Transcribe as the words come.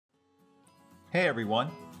Hey everyone,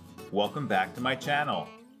 welcome back to my channel.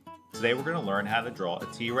 Today we're going to learn how to draw a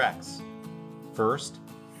T-Rex. First,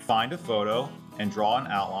 find a photo and draw an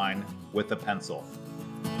outline with a pencil.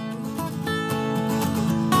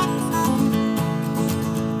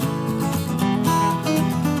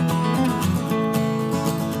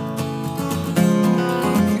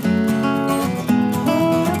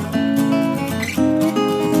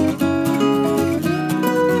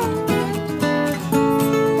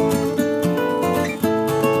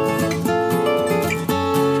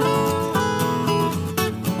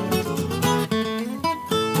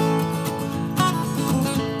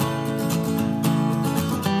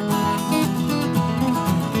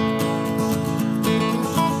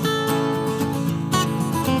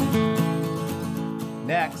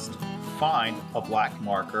 Next, find a black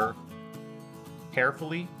marker.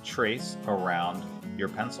 Carefully trace around your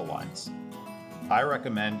pencil lines. I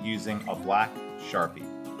recommend using a black Sharpie.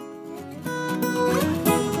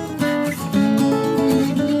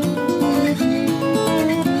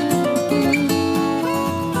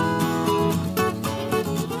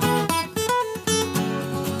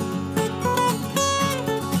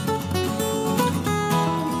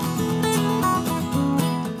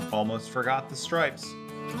 Almost forgot the stripes.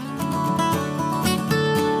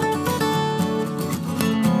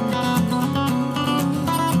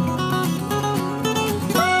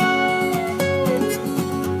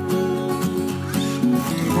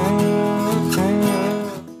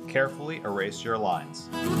 Carefully erase your lines.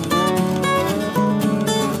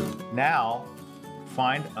 Now,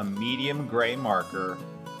 find a medium gray marker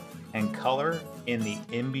and color in the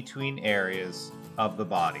in-between areas of the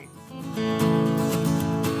body.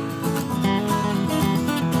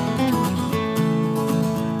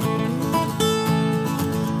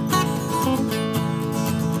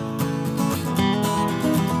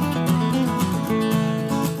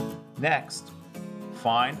 Next,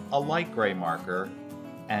 find a light gray marker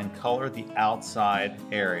and color the outside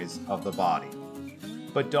areas of the body,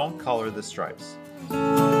 but don't color the stripes.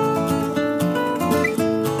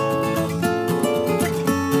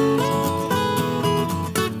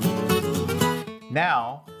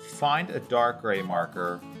 Now, find a dark gray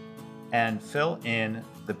marker and fill in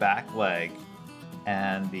the back leg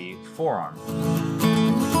and the forearm.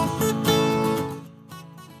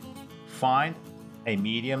 Find a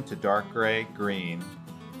medium to dark gray green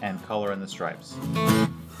and color in the stripes.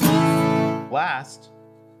 Last,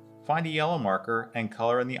 find a yellow marker and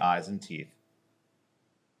color in the eyes and teeth.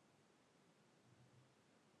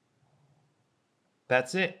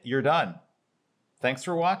 That's it, you're done. Thanks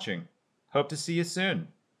for watching. Hope to see you soon.